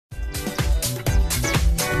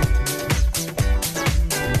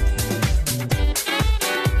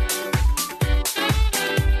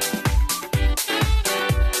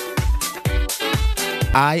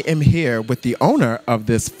I am here with the owner of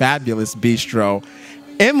this fabulous bistro,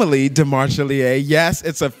 Emily Demarchelier. Yes,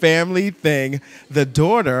 it's a family thing, the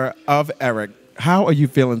daughter of Eric. How are you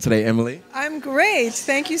feeling today, Emily? I'm great.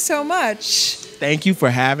 Thank you so much. Thank you for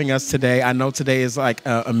having us today. I know today is like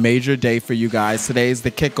a major day for you guys. Today is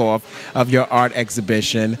the kickoff of your art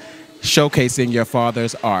exhibition showcasing your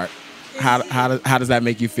father's art. How does that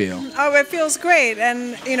make you feel? Oh, it feels great.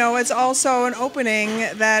 And, you know, it's also an opening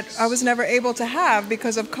that I was never able to have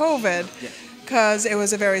because of COVID. Because it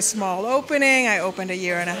was a very small opening. I opened a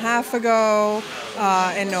year and a half ago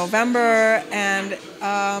in November. And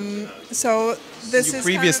so this is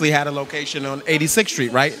previously had a location on 86th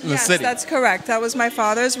Street, right? In the city. Yes, that's correct. That was my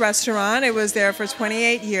father's restaurant. It was there for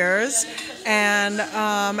 28 years. And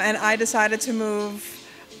I decided to move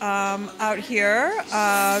out here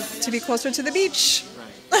to be closer to the beach.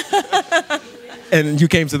 And you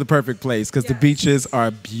came to the perfect place because the beaches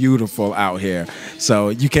are beautiful out here. So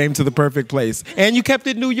you came to the perfect place. And you kept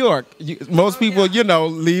it New York. Most people, you know,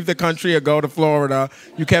 leave the country or go to Florida.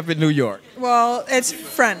 You kept it New York. Well, it's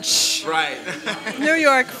French. Right. New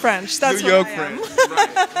York French. That's New York what I am. French.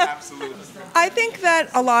 Right. Absolutely. I think that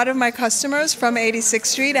a lot of my customers from 86th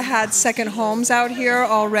Street had second homes out here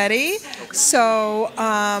already. So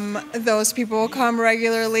those people come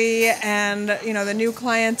regularly, and you know, the new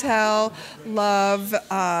clientele love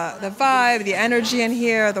the vibe, the energy in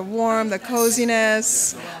here, the warmth, the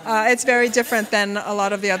coziness. It's very different than a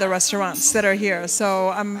lot of the other restaurants that are here. So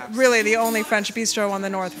I'm really the only French bistro on the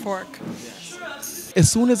North Fork. As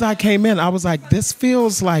soon as I came in, I was like, this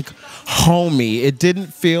feels like homey. It didn't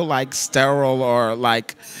feel like sterile or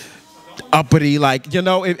like uppity. Like, you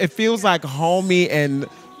know, it feels like homey and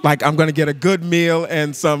like I'm going to get a good meal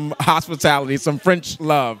and some hospitality, some French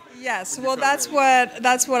love. Yes, well, that's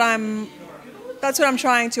what I'm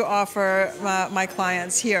trying to offer my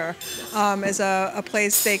clients here, is a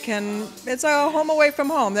place they can, it's a home away from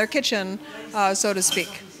home, their kitchen, so to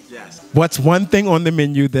speak. Yes. What's one thing on the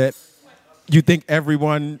menu that you think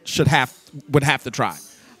everyone would have to try?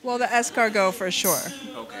 Well, the escargot for sure.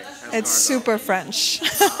 Okay. It's super French.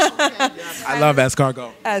 I love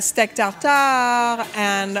escargot. Steak tartare,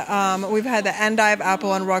 and we've had the endive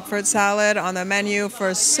apple and Roquefort salad on the menu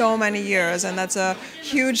for so many years, and that's a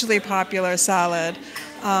hugely popular salad.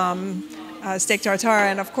 Steak tartare,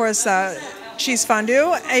 and of course cheese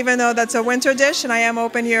fondue, even though that's a winter dish and I am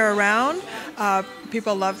open year-round.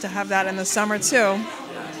 People love to have that in the summer too.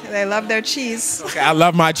 They love their cheese. Okay, I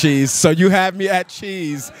love my cheese. So you have me at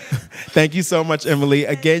cheese. Thank you so much, Emily.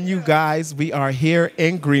 Again, you guys, we are here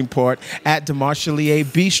in Greenport at Demarchelier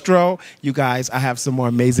Bistro. You guys, I have some more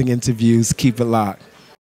amazing interviews. Keep it locked.